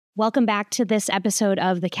Welcome back to this episode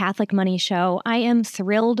of the Catholic Money Show. I am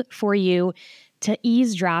thrilled for you to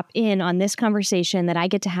eavesdrop in on this conversation that I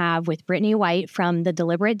get to have with Brittany White from The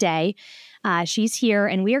Deliberate Day. She's here,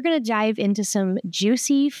 and we are going to dive into some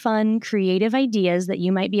juicy, fun, creative ideas that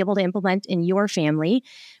you might be able to implement in your family.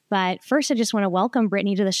 But first, I just want to welcome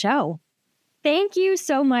Brittany to the show. Thank you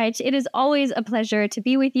so much. It is always a pleasure to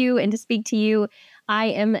be with you and to speak to you. I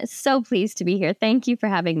am so pleased to be here. Thank you for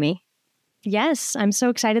having me. Yes, I'm so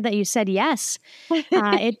excited that you said yes.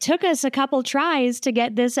 It took us a couple tries to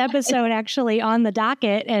get this episode actually on the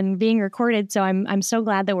docket and being recorded. So I'm so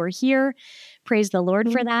glad that we're here. Praise the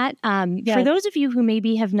Lord for that. Yes. For those of you who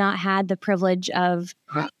maybe have not had the privilege of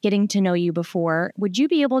getting to know you before, would you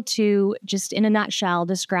be able to just in a nutshell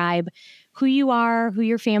describe who you are, who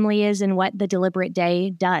your family is, and what the Deliberate Day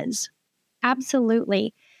does?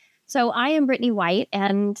 Absolutely. So I am Brittany White,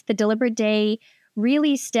 and the Deliberate Day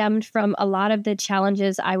really stemmed from a lot of the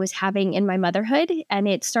challenges I was having in my motherhood. And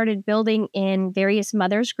it started building in various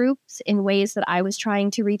mothers groups in ways that I was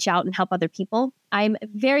trying to reach out and help other people. I'm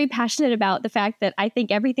very passionate about the fact that I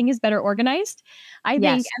think everything is better organized. I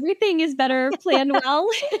think everything is better planned well.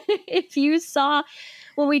 If you saw,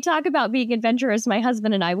 when we talk about being adventurers, my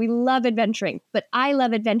husband and I, we love adventuring, but I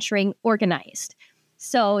love adventuring organized.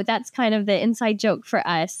 So that's kind of the inside joke for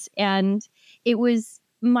us. And it was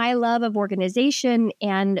my love of organization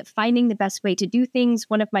and finding the best way to do things.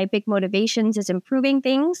 One of my big motivations is improving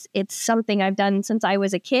things. It's something I've done since I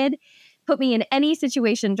was a kid. Put me in any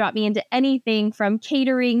situation, drop me into anything from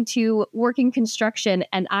catering to working construction,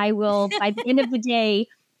 and I will, by the end of the day,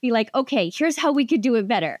 be like, okay, here's how we could do it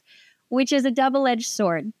better, which is a double-edged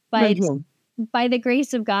sword. But by the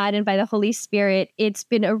grace of God and by the Holy Spirit, it's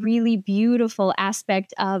been a really beautiful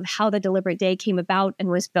aspect of how the Deliberate Day came about and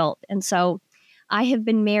was built. And so I have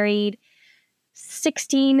been married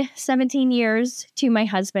 16, 17 years to my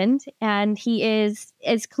husband, and he is,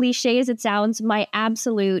 as cliche as it sounds, my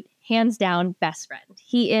absolute, hands down, best friend.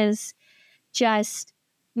 He is just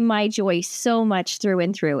my joy so much through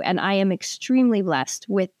and through, and I am extremely blessed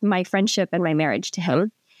with my friendship and my marriage to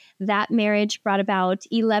him. That marriage brought about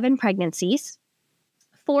 11 pregnancies,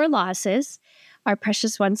 4 losses, our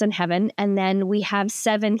precious ones in heaven, and then we have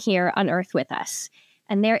 7 here on earth with us.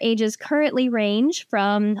 And their ages currently range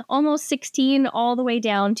from almost 16 all the way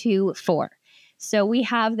down to 4. So we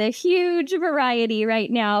have the huge variety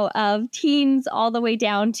right now of teens all the way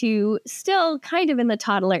down to still kind of in the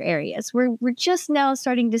toddler areas. We're just now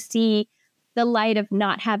starting to see the light of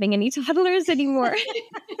not having any toddlers anymore,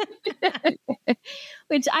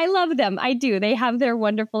 which I love them. I do. They have their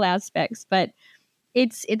wonderful aspects, but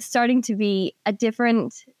it's starting to be a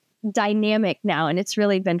different dynamic now, and it's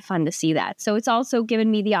really been fun to see that. So it's also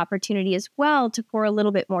given me the opportunity as well to pour a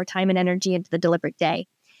little bit more time and energy into the Deliberate Day.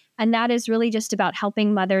 And that is really just about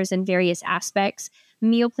helping mothers in various aspects.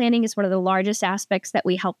 Meal planning is one of the largest aspects that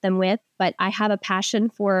we help them with, but I have a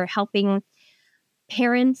passion for helping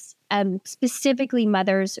parents, specifically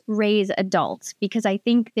mothers, raise adults, because I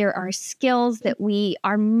think there are skills that we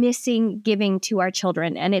are missing giving to our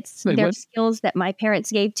children. And they're skills that my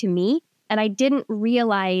parents gave to me. And I didn't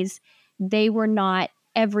realize they were not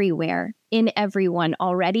everywhere in everyone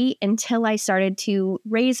already until I started to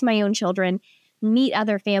raise my own children, meet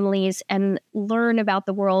other families, and learn about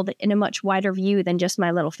the world in a much wider view than just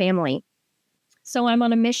my little family. So I'm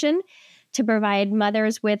on a mission to provide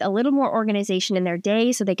mothers with a little more organization in their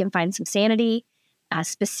day so they can find some sanity,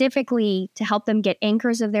 specifically to help them get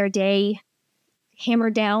anchors of their day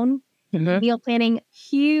hammered down. Meal planning,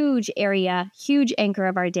 huge area, huge anchor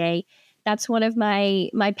of our day. That's one of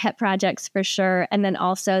my pet projects for sure. And then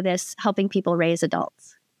also this helping people raise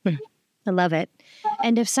adults. I love it.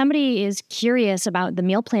 And if somebody is curious about the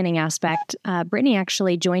meal planning aspect, Brittany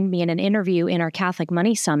actually joined me in an interview in our Catholic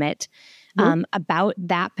Money Summit about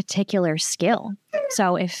that particular skill.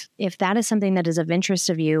 So if that is something that is of interest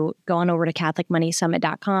of you, go on over to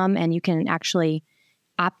CatholicMoneySummit.com and you can actually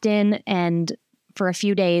opt in and for a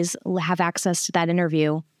few days have access to that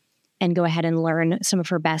interview and go ahead and learn some of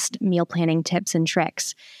her best meal planning tips and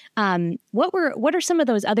tricks. What are some of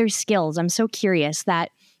those other skills? I'm so curious that,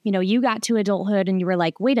 you got to adulthood and you were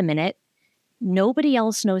like, wait a minute, nobody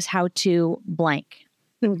else knows how to blank.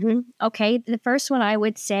 Okay. The first one I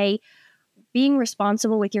would say, being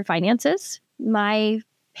responsible with your finances. My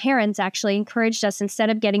parents actually encouraged us, instead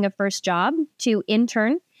of getting a first job, to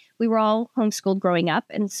intern. We were all homeschooled growing up.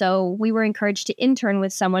 And so we were encouraged to intern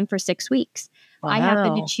with someone for 6 weeks. Wow. I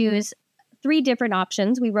happened to choose 3 different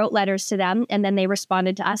options. We wrote letters to them and then they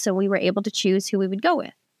responded to us. So we were able to choose who we would go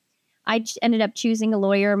with. I ended up choosing a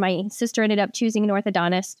lawyer. My sister ended up choosing an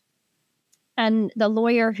orthodontist. And the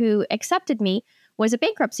lawyer who accepted me was a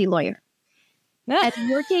bankruptcy lawyer. And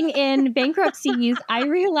working in bankruptcies, I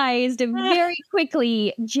realized very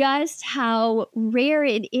quickly just how rare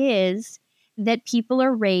it is that people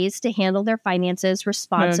are raised to handle their finances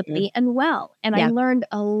responsibly and well. And I learned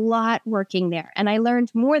a lot working there. And I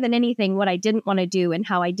learned more than anything what I didn't want to do and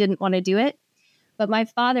how I didn't want to do it. But my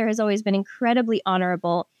father has always been incredibly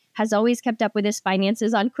honorable, has always kept up with his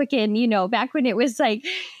finances on Quicken, back when it was like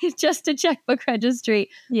just a checkbook registry.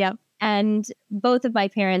 Yeah. And both of my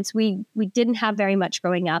parents, we didn't have very much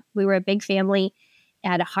growing up. We were a big family,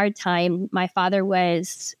 had a hard time. My father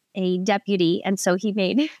was a deputy, and so he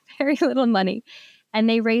made very little money. And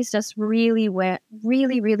they raised us really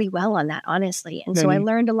well on that, honestly. And so I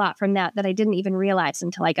learned a lot from that I didn't even realize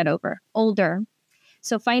until I got older.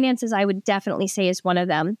 So finances, I would definitely say, is one of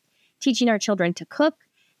them. Teaching our children to cook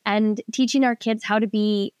and teaching our kids how to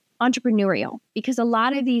be entrepreneurial, because a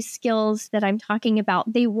lot of these skills that I'm talking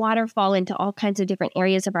about, they waterfall into all kinds of different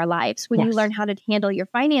areas of our lives. When you learn how to handle your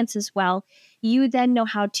finances well, you then know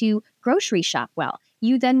how to grocery shop well.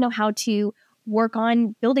 You then know how to work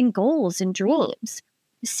on building goals and dreams.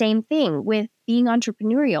 Same thing with being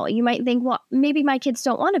entrepreneurial. You might think, well, maybe my kids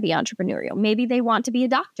don't want to be entrepreneurial. Maybe they want to be a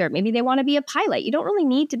doctor. Maybe they want to be a pilot. You don't really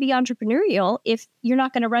need to be entrepreneurial if you're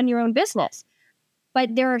not going to run your own business.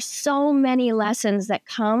 But there are so many lessons that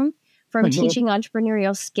come from teaching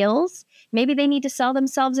entrepreneurial skills. Maybe they need to sell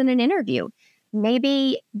themselves in an interview.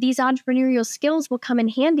 Maybe these entrepreneurial skills will come in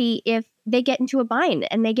handy if they get into a bind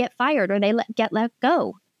and they get fired or they get let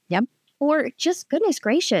go. Yep. Or just, goodness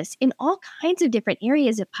gracious, in all kinds of different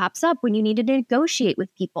areas it pops up when you need to negotiate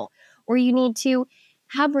with people or you need to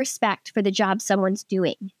have respect for the job someone's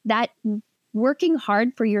doing. That working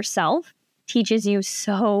hard for yourself teaches you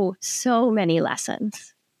so many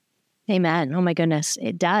lessons. Amen. Oh my goodness,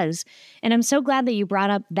 it does. And I'm so glad that you brought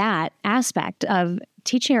up that aspect of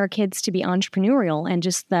teaching our kids to be entrepreneurial and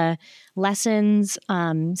just the lessons,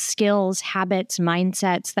 skills, habits,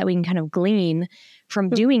 mindsets that we can kind of glean from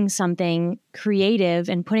doing something creative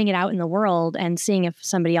and putting it out in the world and seeing if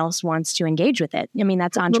somebody else wants to engage with it. I mean,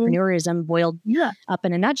 that's entrepreneurism boiled up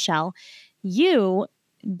in a nutshell. You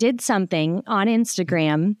did something on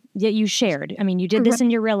Instagram that you shared. I mean, you did this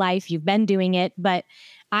in your real life. You've been doing it, but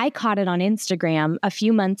I caught it on Instagram a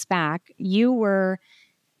few months back. You were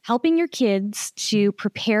helping your kids to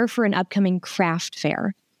prepare for an upcoming craft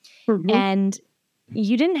fair. And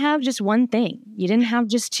you didn't have just one thing. You didn't have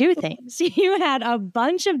just two things. You had a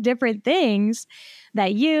bunch of different things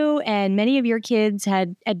that you and many of your kids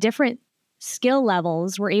had at different skill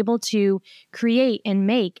levels were able to create and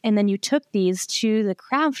make. And then you took these to the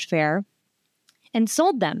craft fair and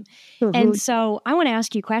sold them. And so I want to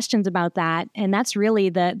ask you questions about that. And that's really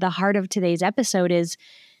the heart of today's episode, is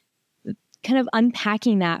kind of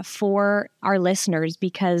unpacking that for our listeners,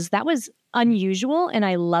 because that was unusual and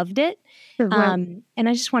I loved it. And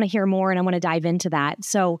I just want to hear more and I want to dive into that.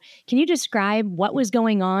 So can you describe what was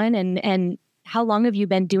going on and how long have you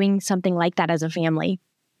been doing something like that as a family?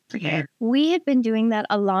 We had been doing that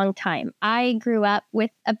a long time. I grew up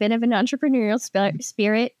with a bit of an entrepreneurial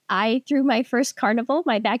spirit. I threw my first carnival,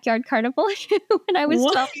 my backyard carnival, when I was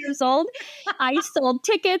 12 years old. I sold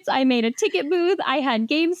tickets. I made a ticket booth. I had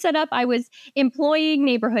games set up. I was employing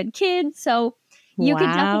neighborhood kids. So you could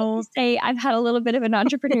definitely say I've had a little bit of an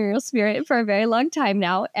entrepreneurial spirit for a very long time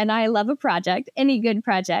now. And I love a project, any good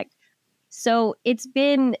project. So it's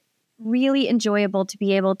been really enjoyable to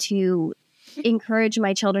be able to encourage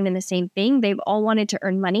my children in the same thing. They've all wanted to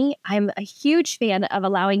earn money. I'm a huge fan of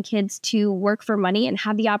allowing kids to work for money and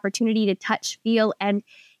have the opportunity to touch, feel, and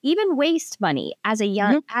even waste money as at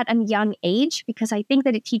a young age, because I think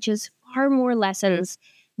that it teaches far more lessons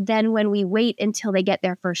than when we wait until they get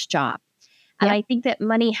their first job. And I think that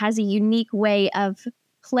money has a unique way of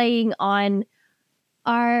playing on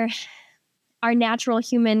our natural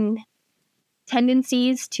human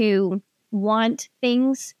tendencies to want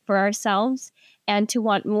things for ourselves and to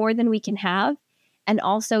want more than we can have, and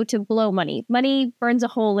also to blow money. Money burns a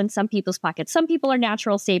hole in some people's pockets. Some people are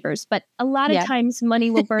natural savers, but a lot of times money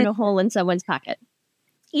will burn a hole in someone's pocket.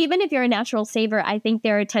 Even if you're a natural saver, I think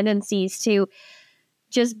there are tendencies to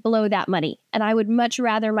just blow that money. And I would much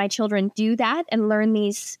rather my children do that and learn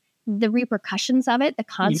the repercussions of it, the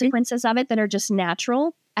consequences of it that are just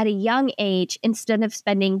natural at a young age, instead of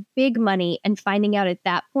spending big money and finding out at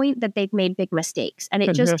that point that they've made big mistakes. And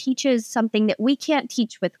it just teaches something that we can't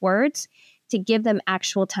teach with words, to give them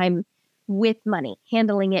actual time with money,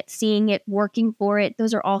 handling it, seeing it, working for it.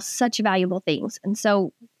 Those are all such valuable things. And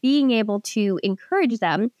so being able to encourage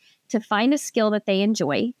them to find a skill that they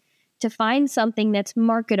enjoy, to find something that's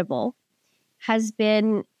marketable, has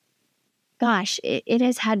been gosh, it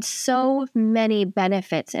has had so many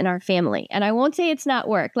benefits in our family. And I won't say it's not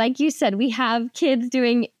work. Like you said, we have kids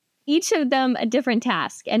doing each of them a different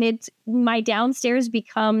task. And my downstairs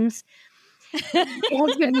becomes,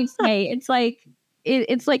 what can you say? It's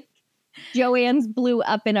like Joanne's blew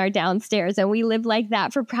up in our downstairs. And we live like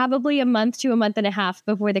that for probably a month to a month and a half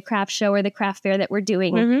before the craft show or the craft fair that we're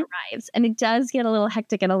doing arrives. And it does get a little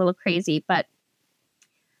hectic and a little crazy, but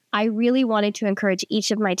I really wanted to encourage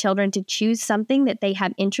each of my children to choose something that they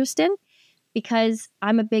have interest in, because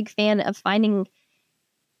I'm a big fan of finding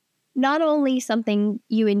not only something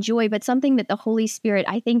you enjoy, but something that the Holy Spirit,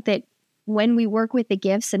 I think that when we work with the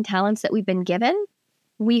gifts and talents that we've been given,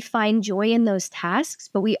 we find joy in those tasks,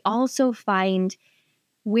 but we also find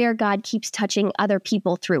where God keeps touching other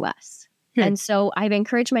people through us. And so I've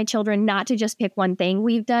encouraged my children not to just pick one thing.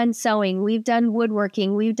 We've done sewing, we've done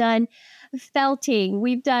woodworking, we've done felting,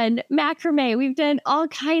 we've done macrame, we've done all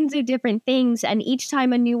kinds of different things. And each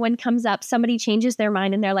time a new one comes up, somebody changes their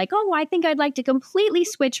mind and they're like, oh, I think I'd like to completely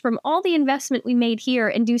switch from all the investment we made here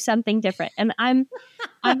and do something different. And I'm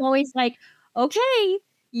always like, okay,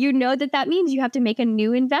 you know that means you have to make a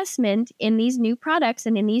new investment in these new products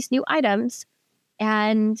and in these new items.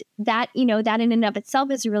 And that, that in and of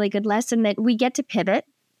itself is a really good lesson, that we get to pivot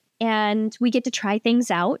and we get to try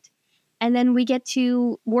things out. And then we get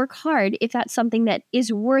to work hard if that's something that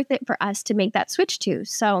is worth it for us to make that switch to.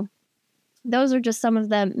 So those are just some of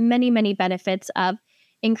the many, many benefits of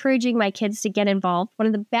encouraging my kids to get involved. One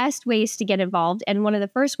of the best ways to get involved, and one of the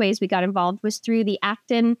first ways we got involved, was through the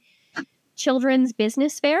Acton Children's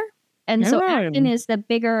Business Fair. And so Acton is the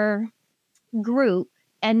bigger group,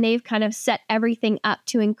 and they've kind of set everything up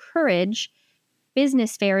to encourage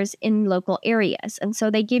business fairs in local areas. And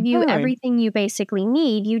so they give you everything you basically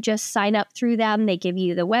need. You just sign up through them. They give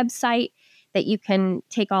you the website that you can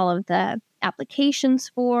take all of the applications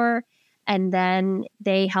for. And then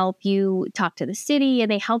they help you talk to the city,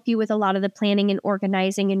 and they help you with a lot of the planning and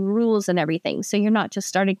organizing and rules and everything. So you're not just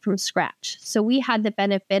starting from scratch. So we had the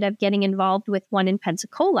benefit of getting involved with one in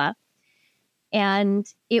Pensacola, and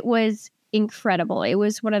it was incredible. It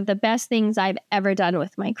was one of the best things I've ever done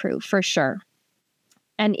with my crew, for sure.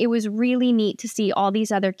 And it was really neat to see all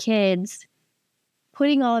these other kids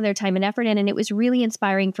putting all of their time and effort in. And it was really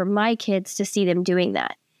inspiring for my kids to see them doing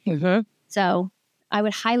that. So I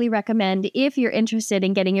would highly recommend, if you're interested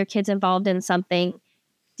in getting your kids involved in something,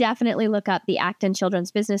 definitely look up the Acton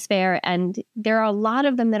Children's Business Fair. And there are a lot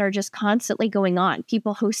of them that are just constantly going on,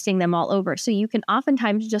 people hosting them all over. So you can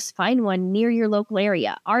oftentimes just find one near your local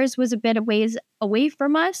area. Ours was a bit of ways away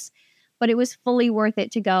from us, but it was fully worth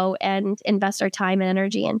it to go and invest our time and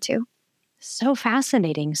energy into. So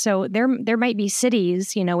fascinating. So there might be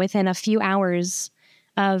cities, within a few hours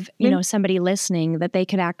of, somebody listening, that they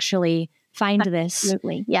could actually find this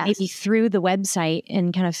maybe through the website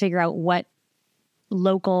and kind of figure out what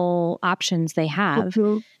local options they have.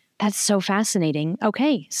 That's so fascinating.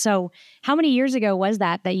 Okay. So how many years ago was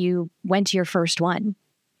that you went to your first one?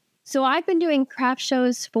 So I've been doing craft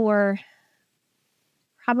shows for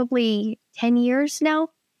probably 10 years now,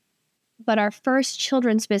 but our first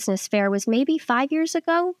children's business fair was maybe 5 years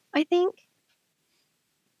ago, I think.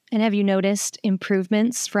 And have you noticed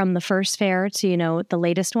improvements from the first fair to, the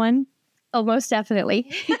latest one? Oh, most definitely.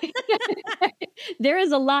 There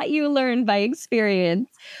is a lot you learn by experience,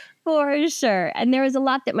 for sure. And there was a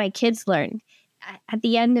lot that my kids learned. At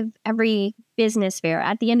the end of every business fair,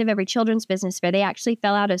 at the end of every children's business fair, they actually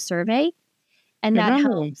fill out a survey. And that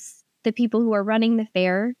helps the people who are running the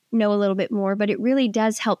fair know a little bit more. But it really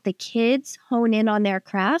does help the kids hone in on their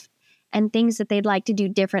craft and things that they'd like to do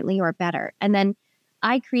differently or better. And then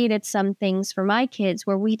I created some things for my kids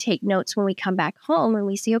where we take notes when we come back home and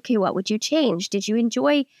we see, okay, what would you change? Did you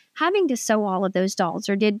enjoy having to sew all of those dolls?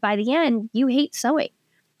 Or did by the end you hate sewing?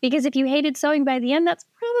 Because if you hated sewing by the end, that's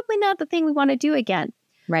probably not the thing we want to do again.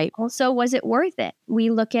 Right. Also, was it worth it? We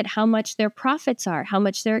look at how much their profits are, how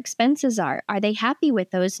much their expenses are. Are they happy with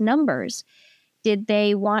those numbers? Did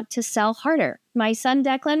they want to sell harder? My son,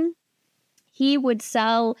 Declan, he would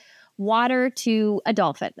sell water to a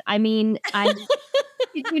dolphin. I mean, I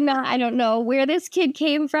don't know where this kid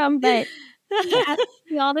came from, but he asks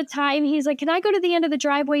me all the time. He's like, can I go to the end of the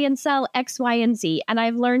driveway and sell X, Y, and Z? And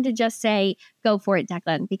I've learned to just say, go for it,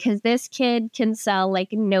 Declan, because this kid can sell like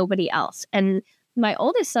nobody else. And my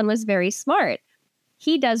oldest son was very smart.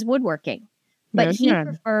 He does woodworking, but he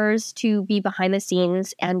prefers to be behind the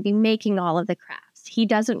scenes and be making all of the crafts. He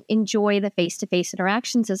doesn't enjoy the face-to-face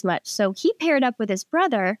interactions as much. So he paired up with his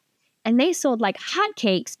brother, and they sold like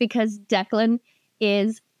hotcakes because Declan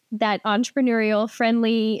is that entrepreneurial,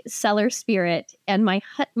 friendly seller spirit. And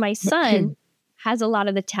my son has a lot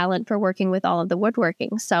of the talent for working with all of the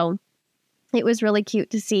woodworking. So it was really cute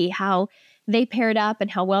to see how they paired up and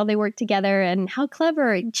how well they work together and how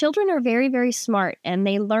clever. Children are very, very smart, and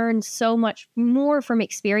they learn so much more from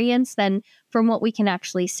experience than from what we can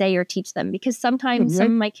actually say or teach them. Because sometimes some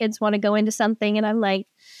of my kids want to go into something and I'm like,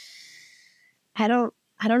 I don't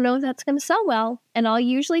know if that's going to sell well. And I'll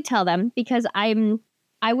usually tell them, because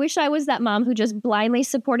I wish I was that mom who just blindly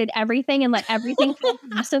supported everything and let everything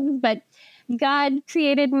happen. But God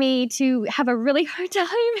created me to have a really hard time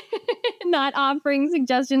not offering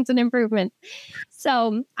suggestions and improvements.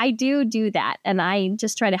 So I do that. And I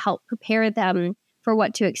just try to help prepare them for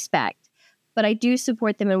what to expect. But I do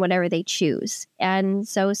support them in whatever they choose. And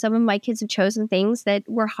so some of my kids have chosen things that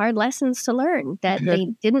were hard lessons to learn, that they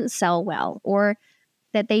didn't sell well, or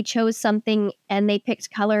that they chose something and they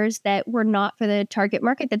picked colors that were not for the target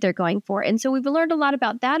market that they're going for. And so we've learned a lot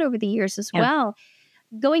about that over the years as well.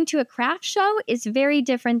 Going to a craft show is very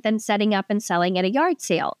different than setting up and selling at a yard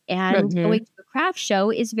sale. And going to a craft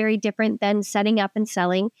show is very different than setting up and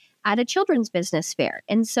selling at a children's business fair.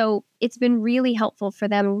 And so it's been really helpful for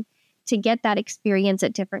them to get that experience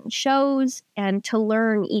at different shows and to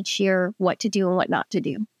learn each year what to do and what not to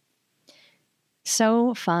do.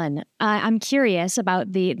 So fun. I'm curious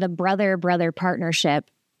about the brother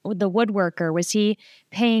partnership. The woodworker, was he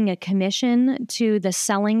paying a commission to the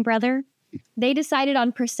selling brother? They decided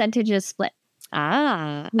on percentages split.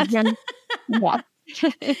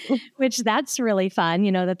 Which that's really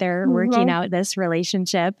fun, that they're working out this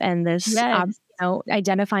relationship and this,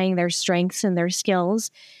 identifying their strengths and their skills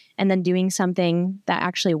and then doing something that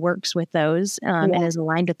actually works with those and is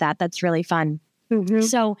aligned with that. That's really fun.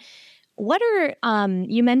 So what are,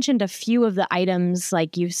 you mentioned a few of the items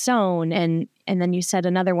like you've sewn and then you said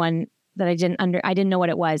another one that I didn't know what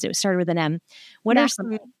it was. It started with an M. What are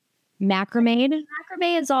some macrame?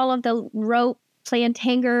 Macrame is all of the rope plant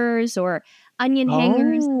hangers or onion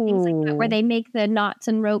hangers and things like that, where they make the knots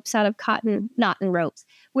and ropes out of knot and ropes,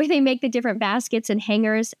 where they make the different baskets and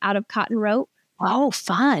hangers out of cotton rope. Oh,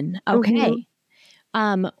 fun. Okay.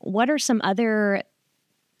 What are some other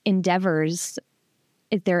endeavors?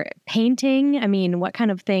 Is there painting? I mean, what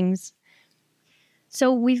kind of things?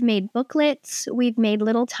 So we've made booklets. We've made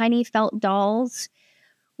little tiny felt dolls.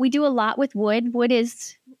 We do a lot with wood. Wood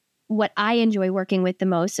is what I enjoy working with the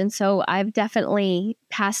most. And so I've definitely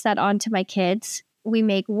passed that on to my kids. We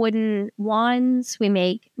make wooden wands. We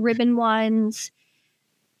make ribbon wands,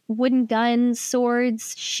 wooden guns,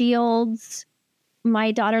 swords, shields.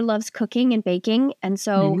 My daughter loves cooking and baking. And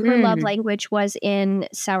so her love language was in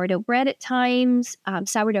sourdough bread at times,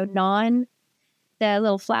 sourdough naan, the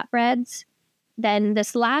little flatbreads. Then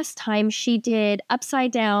this last time she did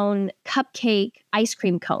upside down cupcake ice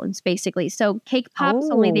cream cones, basically. So cake pops,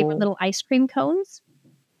 only they were little ice cream cones.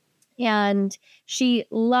 And she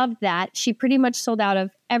loved that. She pretty much sold out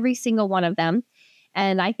of every single one of them.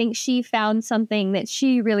 And I think she found something that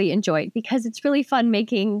she really enjoyed, because it's really fun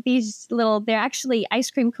making these they're actually ice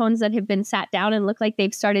cream cones that have been sat down and look like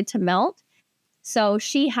they've started to melt. So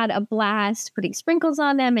she had a blast putting sprinkles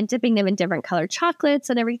on them and dipping them in different colored chocolates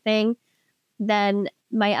and everything. Then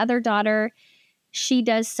my other daughter, she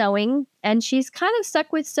does sewing, and she's kind of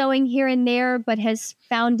stuck with sewing here and there, but has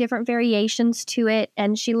found different variations to it.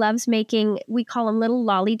 And she loves making, we call them little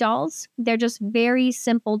lolly dolls. They're just very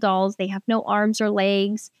simple dolls. They have no arms or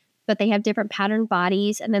legs, but they have different patterned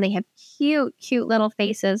bodies. And then they have cute, cute little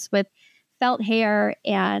faces with felt hair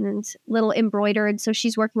and little embroidered. So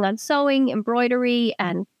she's working on sewing, embroidery,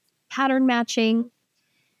 and pattern matching.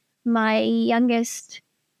 My youngest,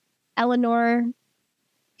 Eleanor,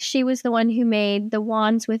 she was the one who made the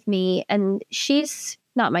wands with me, and she's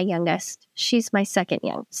not my youngest. She's my second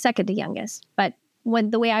to youngest. But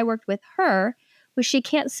the way I worked with her was she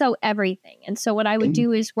can't sew everything. And so what I would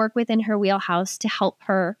do is work within her wheelhouse to help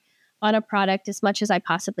her on a product as much as I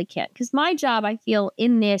possibly can. Because my job, I feel,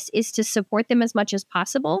 in this is to support them as much as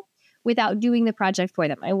possible without doing the project for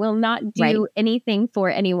them. I will not do anything for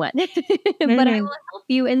anyone, but I will help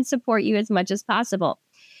you and support you as much as possible.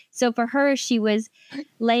 So for her, she was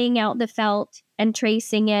laying out the felt and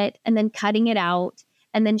tracing it and then cutting it out.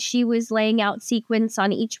 And then she was laying out sequins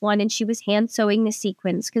on each one, and she was hand sewing the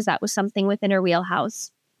sequins because that was something within her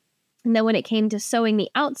wheelhouse. And then when it came to sewing the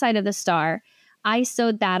outside of the star, I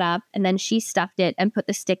sewed that up, and then she stuffed it and put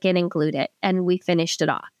the stick in and glued it, and we finished it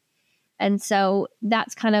off. And so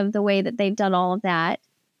that's kind of the way that they've done all of that.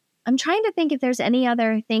 I'm trying to think if there's any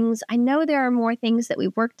other things. I know there are more things that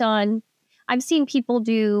we've worked on. I've seen people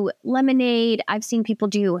do lemonade. I've seen people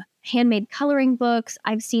do handmade coloring books.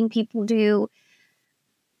 I've seen people do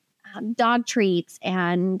dog treats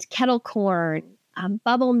and kettle corn.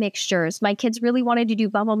 bubble mixtures. My kids really wanted to do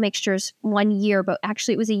bubble mixtures one year, but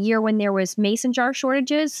actually it was a year when there was mason jar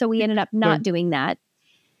shortages. So we ended up not doing that.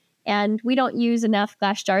 And we don't use enough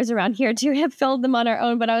glass jars around here to have filled them on our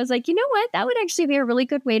own. But I was like, you know what? That would actually be a really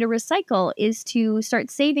good way to recycle, is to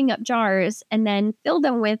start saving up jars and then fill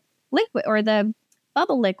them with liquid or the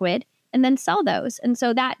bubble liquid and then sell those. And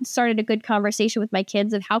so that started a good conversation with my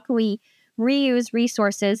kids of how can we reuse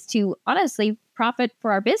resources to honestly profit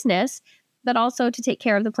for our business, but also to take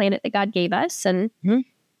care of the planet that God gave us. And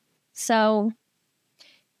so...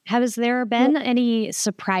 Has there been any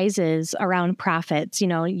surprises around profits? You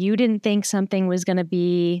know, you didn't think something was going to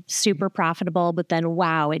be super profitable, but then,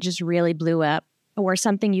 wow, it just really blew up. Or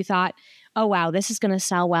something you thought, oh, wow, this is going to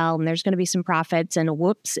sell well and there's going to be some profits, and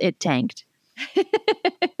whoops, it tanked.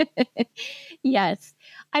 Yes.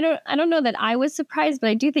 I don't know that I was surprised, but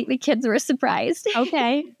I do think the kids were surprised.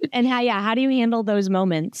 Okay. And how do you handle those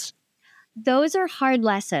moments? Those are hard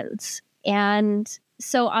lessons. And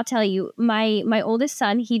so I'll tell you, my oldest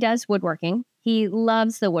son, he does woodworking. He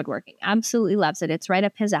loves the woodworking, absolutely loves it. It's right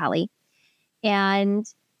up his alley.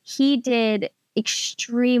 And he did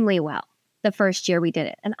extremely well the first year we did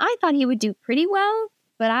it. And I thought he would do pretty well,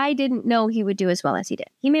 but I didn't know he would do as well as he did.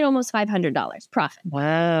 He made almost $500 profit.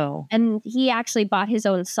 Wow. And he actually bought his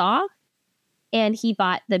own saw, and he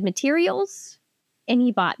bought the materials, and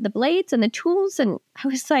he bought the blades and the tools. And I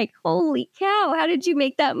was like, holy cow, how did you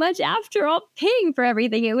make that much after all paying for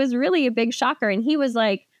everything? It was really a big shocker. And he was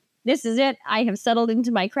like, this is it. I have settled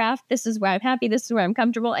into my craft. This is where I'm happy. This is where I'm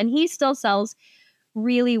comfortable. And he still sells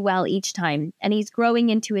really well each time. And he's growing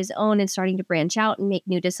into his own and starting to branch out and make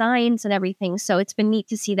new designs and everything. So it's been neat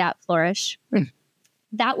to see that flourish.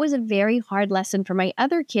 That was a very hard lesson for my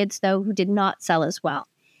other kids, though, who did not sell as well.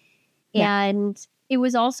 Yeah. And it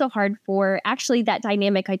was also hard for actually that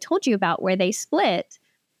dynamic I told you about where they split.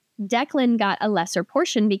 Declan got a lesser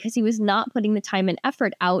portion because he was not putting the time and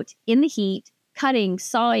effort out in the heat, cutting,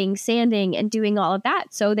 sawing, sanding, and doing all of that.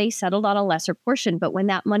 So they settled on a lesser portion. But when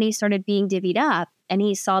that money started being divvied up and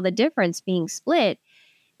he saw the difference being split,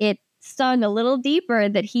 it stung a little deeper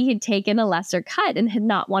that he had taken a lesser cut and had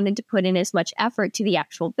not wanted to put in as much effort to the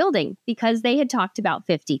actual building, because they had talked about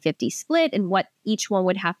 50-50 split and what each one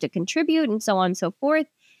would have to contribute and so on and so forth.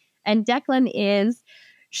 And Declan is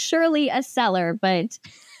surely a seller, but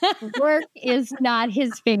work is not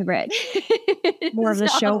his favorite. More of the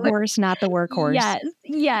show horse, not the workhorse.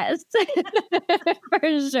 Yes,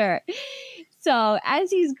 for sure. So as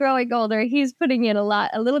he's growing older, he's putting in a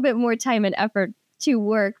little bit more time and effort to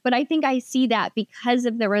work. But I think I see that because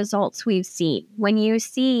of the results we've seen. When you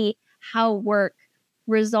see how work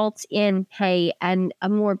results in pay and a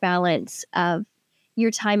more balance of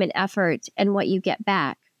your time and effort and what you get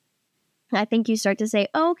back, I think you start to say,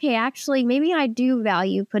 oh, okay, actually, maybe I do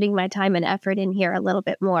value putting my time and effort in here a little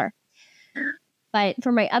bit more. But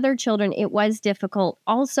for my other children, it was difficult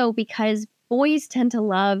also because boys tend to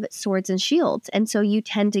love swords and shields. And so you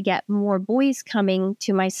tend to get more boys coming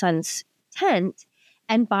to my son's tent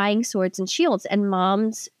and buying swords and shields. And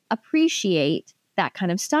moms appreciate that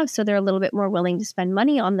kind of stuff. So they're a little bit more willing to spend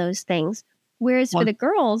money on those things. Whereas for the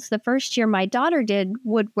girls, the first year my daughter did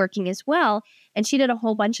woodworking as well. And she did a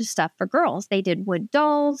whole bunch of stuff for girls. They did wood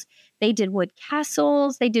dolls. They did wood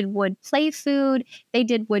castles. They did wood play food. They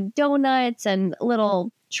did wood donuts and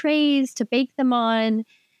little trays to bake them on.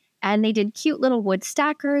 And they did cute little wood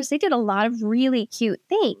stackers. They did a lot of really cute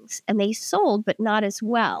things. And they sold, but not as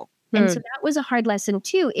well. And so that was a hard lesson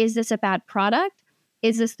too. Is this a bad product?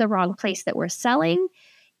 Is this the wrong place that we're selling?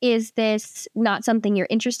 Is this not something you're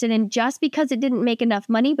interested in just because it didn't make enough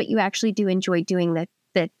money, but you actually do enjoy doing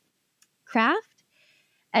the craft?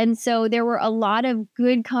 And so there were a lot of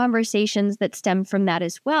good conversations that stemmed from that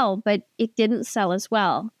as well, but it didn't sell as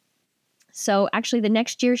well. So actually the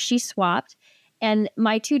next year she swapped, and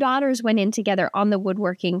my two daughters went in together on the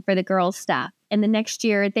woodworking for the girls' stuff. And the next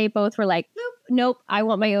year they both were like, nope, I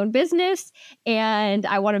want my own business and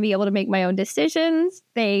I want to be able to make my own decisions.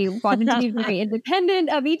 They wanted to be very independent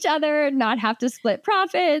of each other, not have to split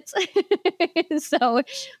profits. So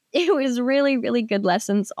it was really, really good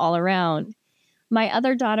lessons all around. My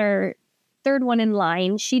other daughter, third one in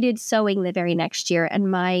line, she did sewing the very next year. And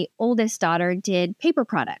my oldest daughter did paper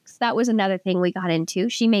products. That was another thing we got into.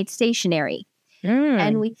 She made stationery.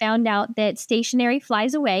 And we found out that stationery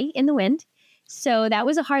flies away in the wind. So that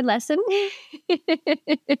was a hard lesson.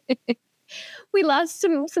 We lost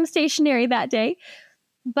some stationery that day,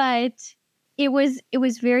 but it was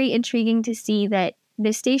very intriguing to see that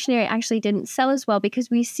the stationery actually didn't sell as well, because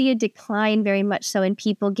we see a decline very much so in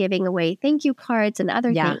people giving away thank you cards and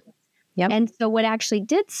other things. Yep. And so what actually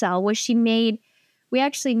did sell was she made we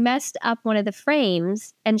actually messed up one of the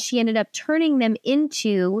frames, and she ended up turning them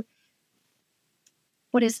into,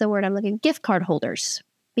 what is the word I'm looking? Gift card holders,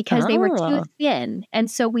 because they were too thin. And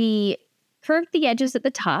so we curved the edges at the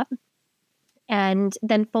top and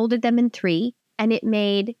then folded them in 3, and it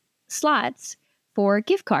made slots for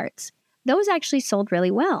gift cards. Those actually sold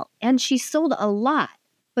really well, and she sold a lot.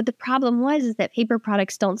 But the problem was that paper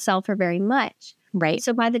products don't sell for very much. Right.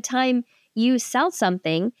 So by the time you sell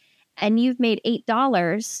something and you've made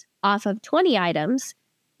 $8 off of 20 items,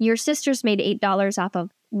 your sister's made $8 off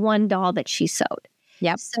of one doll that she sewed.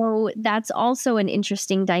 Yep. So that's also an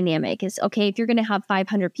interesting dynamic is, okay, if you're going to have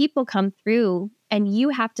 500 people come through and you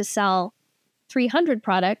have to sell 300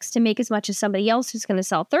 products to make as much as somebody else who's going to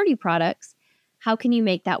sell 30 products, how can you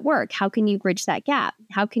make that work? How can you bridge that gap?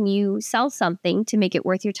 How can you sell something to make it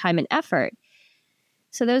worth your time and effort?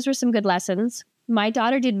 So those were some good lessons. My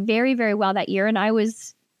daughter did very, very well that year. And I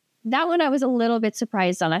was a little bit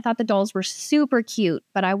surprised on. I thought the dolls were super cute,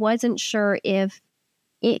 but I wasn't sure if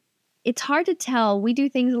it's hard to tell. We do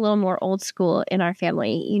things a little more old school in our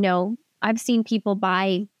family. You know, I've seen people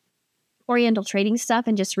buy Oriental trading stuff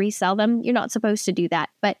and just resell them. You're not supposed to do that,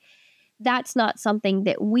 but that's not something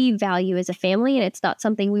that we value as a family, and it's not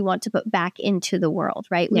something we want to put back into the world,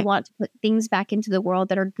 right? Yeah. We want to put things back into the world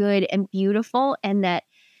that are good and beautiful and that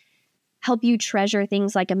help you treasure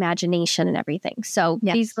things like imagination and everything. So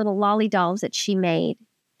these little lolly dolls that she made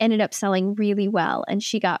ended up selling really well, and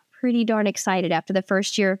she got pretty darn excited after the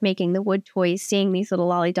first year of making the wood toys, seeing these little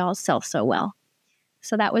lolly dolls sell so well.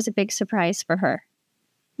 So that was a big surprise for her.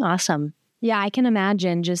 Awesome. Yeah, I can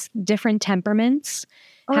imagine just different temperaments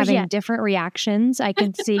having different reactions. I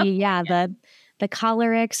can see, the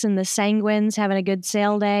cholerics and the sanguines having a good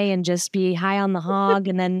sale day and just be high on the hog.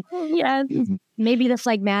 And then maybe the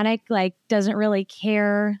phlegmatic doesn't really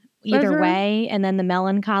care either way. And then the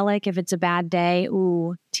melancholic, if it's a bad day,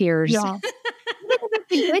 ooh, tears. Yeah.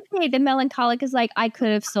 It's a good day. The melancholic is like, I could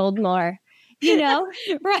have sold more. You know?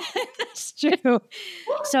 Right. That's true.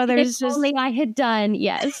 So there's if only I had done.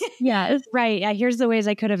 Yes. Right. Here's the ways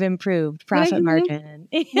I could have improved profit margin.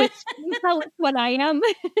 Which you know what I am.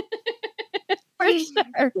 For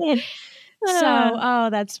sure. So,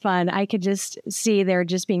 that's fun. I could just see there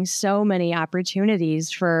just being so many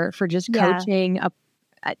opportunities for just coaching up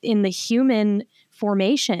in the human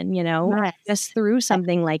formation, just through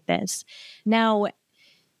something like this. Now,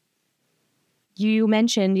 you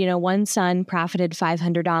mentioned, one son profited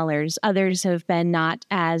 $500. Others have been not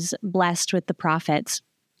as blessed with the profits.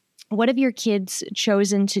 What have your kids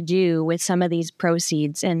chosen to do with some of these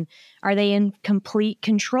proceeds? And are they in complete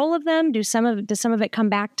control of them? Does some of it come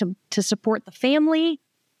back to support the family?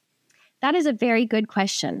 That is a very good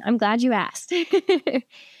question. I'm glad you asked.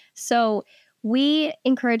 So we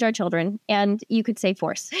encourage our children, and you could say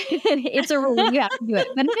force. It's a rule. You have to do it,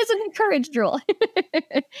 but it is an encouraged rule.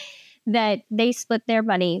 That they split their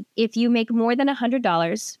money. If you make more than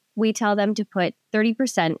 $100, we tell them to put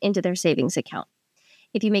 30% into their savings account.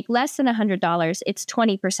 If you make less than $100, it's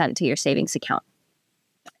 20% to your savings account.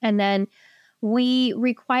 And then we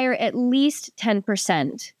require at least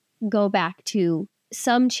 10% go back to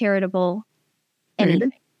some charitable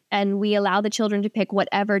anything. And we allow the children to pick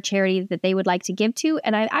whatever charity that they would like to give to.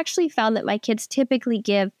 And I've actually found that my kids typically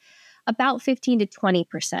give about 15 to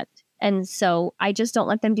 20%. And so I just don't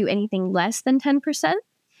let them do anything less than 10%.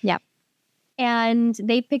 Yep. And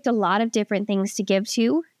they picked a lot of different things to give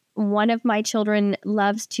to. One of my children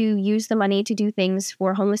loves to use the money to do things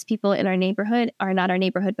for homeless people in our neighborhood, or not our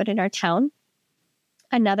neighborhood, but in our town.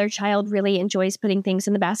 Another child really enjoys putting things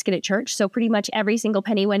in the basket at church. So pretty much every single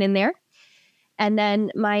penny went in there. And then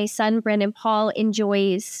my son, Brandon Paul,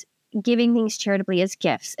 enjoys giving things charitably as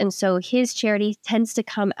gifts. And so his charity tends to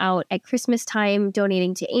come out at Christmas time,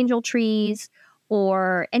 donating to angel trees,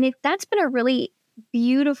 that's been a really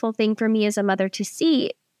beautiful thing for me as a mother to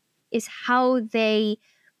see, is how they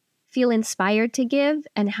feel inspired to give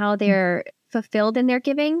and how they're fulfilled in their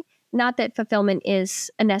giving. Not that fulfillment is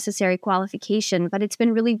a necessary qualification, but it's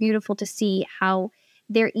been really beautiful to see how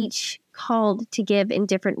they're each called to give in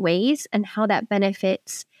different ways and how that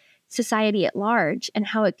benefits society at large and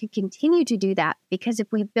how it could continue to do that. Because if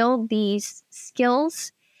we build these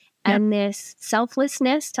skills and this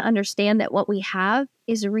selflessness to understand that what we have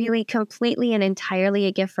is really completely and entirely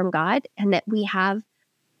a gift from God, and that we have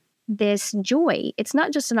this joy, it's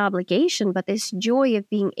not just an obligation, but this joy of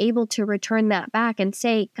being able to return that back and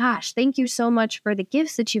say, gosh, thank you so much for the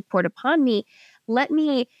gifts that you've poured upon me. Let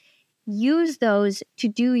me use those to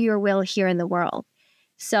do your will here in the world.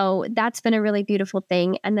 So that's been a really beautiful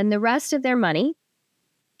thing. And then the rest of their money,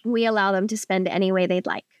 we allow them to spend any way they'd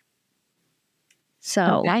like.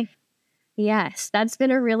 So, Yes, that's been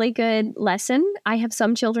a really good lesson. I have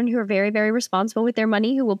some children who are very, very responsible with their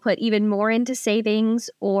money, who will put even more into savings,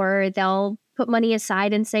 or they'll put money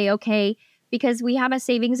aside and say, okay, because we have a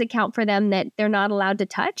savings account for them that they're not allowed to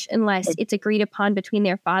touch unless it's agreed upon between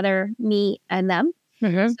their father, me, and them.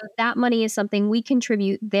 Mm-hmm. So that money is something we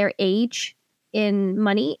contribute their age in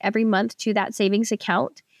money every month to that savings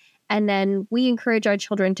account. And then we encourage our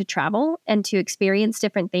children to travel and to experience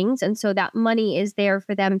different things. And so that money is there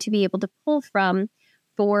for them to be able to pull from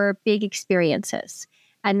for big experiences.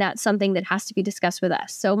 And that's something that has to be discussed with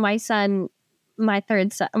us. So my son, my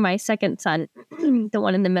second son, the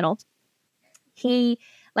one in the middle, he,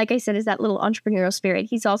 like I said, is that little entrepreneurial spirit.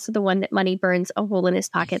 He's also the one that money burns a hole in his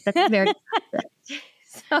pocket. That's very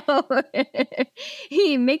so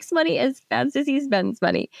he makes money as fast as he spends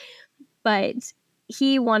money. But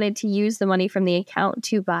he wanted to use the money from the account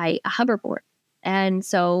to buy a hoverboard. And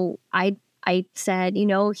so I said,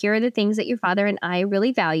 here are the things that your father and I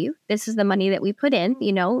really value. This is the money that we put in,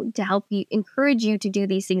 to help you, encourage you to do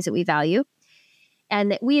these things that we value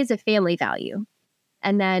and that we as a family value.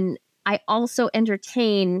 And then I also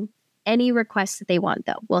entertain any requests that they want,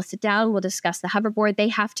 though. We'll sit down, we'll discuss the hoverboard. They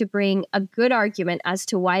have to bring a good argument as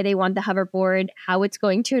to why they want the hoverboard, how it's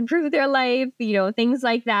going to improve their life, things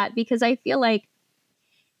like that, because I feel like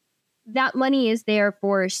that money is there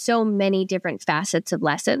for so many different facets of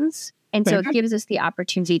lessons. And so it gives us the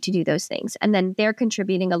opportunity to do those things. And then they're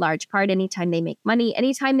contributing a large part anytime they make money.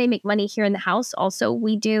 Anytime they make money here in the house, also,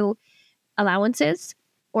 we do allowances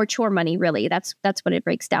or chore money, really. That's what it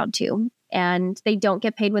breaks down to. And they don't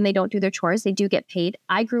get paid when they don't do their chores. They do get paid.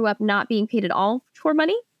 I grew up not being paid at all for chore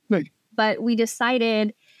money. Right. But we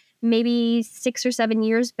decided maybe 6 or 7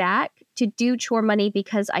 years back to do chore money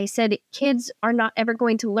because I said kids are not ever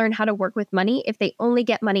going to learn how to work with money if they only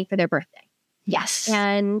get money for their birthday. Yes.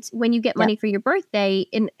 And when you get money for your birthday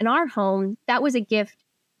in our home, that was a gift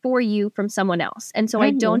for you from someone else. And so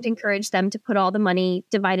I don't encourage them to put all the money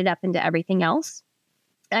divided up into everything else.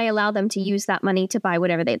 I allow them to use that money to buy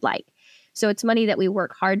whatever they'd like. So it's money that we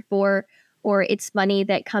work hard for, or it's money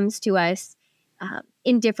that comes to us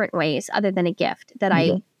in different ways other than a gift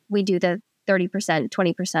that we do the 30%,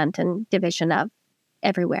 20% and division of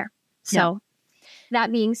everywhere. So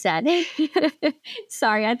that being said,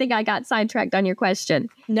 sorry, I think I got sidetracked on your question.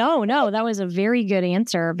 No, that was a very good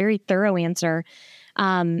answer, a very thorough answer.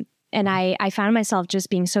 And I found myself just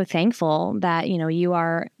being so thankful that, you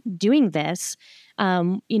are doing this.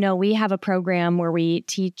 We have a program where we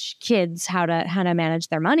teach kids how to manage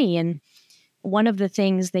their money. And one of the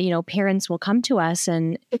things that, parents will come to us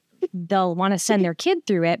and they'll want to send their kid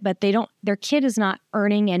through it, but their kid is not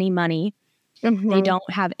earning any money. They don't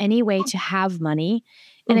have any way to have money.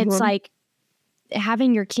 And it's like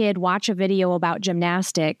having your kid watch a video about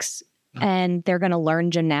gymnastics and they're going to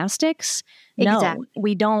learn gymnastics. Exactly. No,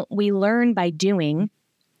 we don't. We learn by doing.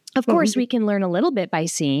 Of course, we can learn a little bit by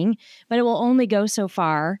seeing, but it will only go so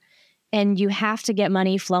far. And you have to get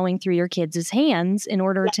money flowing through your kids' hands in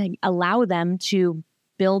order to allow them to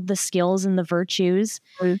build the skills and the virtues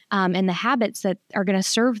and the habits that are going to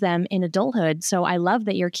serve them in adulthood. So I love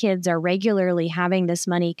that your kids are regularly having this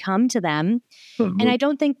money come to them. And I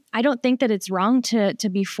don't think that it's wrong to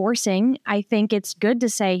be forcing. I think it's good to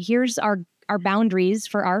say, here's our boundaries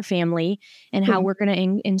for our family and how we're going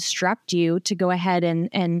to instruct you to go ahead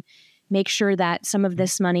and make sure that some of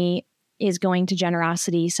this money is going to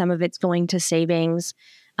generosity, some of it's going to savings.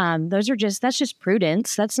 That's just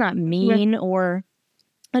prudence. That's not mean or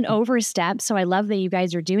an overstep. So I love that you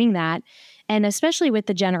guys are doing that. And especially with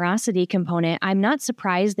the generosity component, I'm not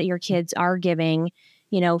surprised that your kids are giving,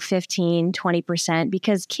 15, 20%,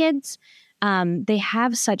 because kids, they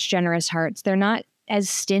have such generous hearts. They're not as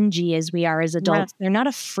stingy as we are as adults. They're not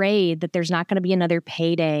afraid that there's not going to be another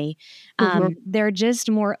payday. They're just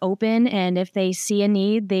more open. And if they see a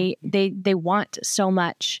need, they want so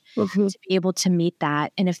much to be able to meet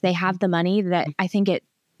that. And if they have the money, that I think it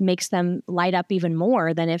makes them light up even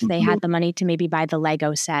more than if they had the money to maybe buy the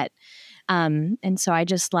Lego set. And so I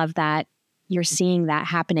just love that you're seeing that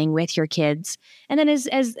happening with your kids. And then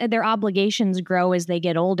as their obligations grow as they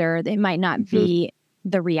get older, it might not be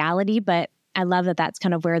the reality, but I love that that's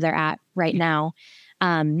kind of where they're at right now.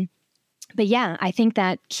 But yeah, I think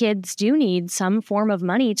that kids do need some form of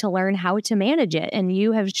money to learn how to manage it. And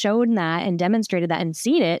you have shown that and demonstrated that and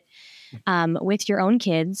seen it with your own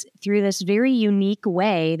kids through this very unique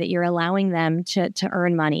way that you're allowing them to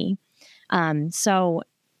earn money. So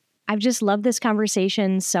I've just loved this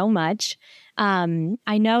conversation so much.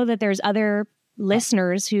 I know that there's other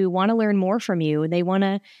listeners who want to learn more from you. They want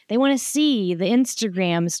to see the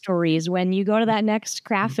Instagram stories when you go to that next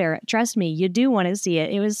craft fair. Trust me, you do want to see it.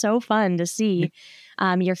 It was so fun to see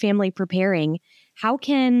your family preparing. How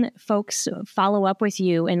can folks follow up with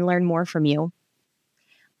you and learn more from you?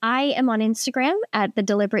 I am on Instagram at The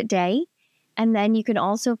Deliberate Day. And then you can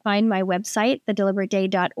also find my website,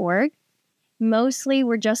 thedeliberateday.org. Mostly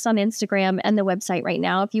we're just on Instagram and the website right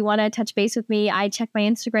now. If you want to touch base with me, I check my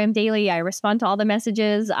Instagram daily. I respond to all the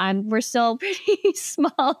messages. We're still pretty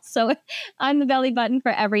small, so I'm the belly button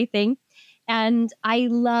for everything. And I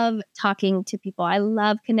love talking to people. I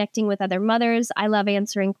love connecting with other mothers. I love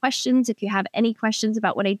answering questions if you have any questions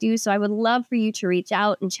about what I do. So I would love for you to reach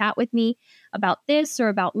out and chat with me about this or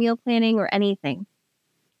about meal planning or anything.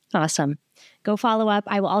 Awesome. Go follow up.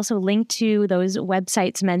 I will also link to those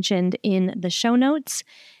websites mentioned in the show notes.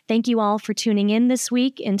 Thank you all for tuning in this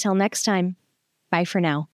week. Until next time, bye for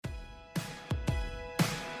now.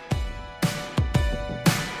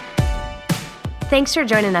 Thanks for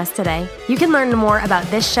joining us today. You can learn more about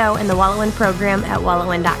this show and the WallowIn program at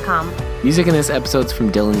wallowin.com. Music in this episode's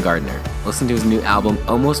from Dylan Gardner. Listen to his new album,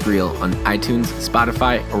 Almost Real, on iTunes,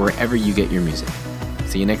 Spotify, or wherever you get your music.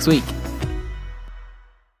 See you next week.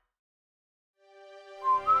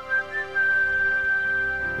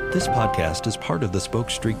 This podcast is part of the Spoke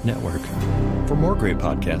Street Network. For more great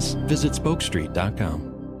podcasts, visit spokestreet.com.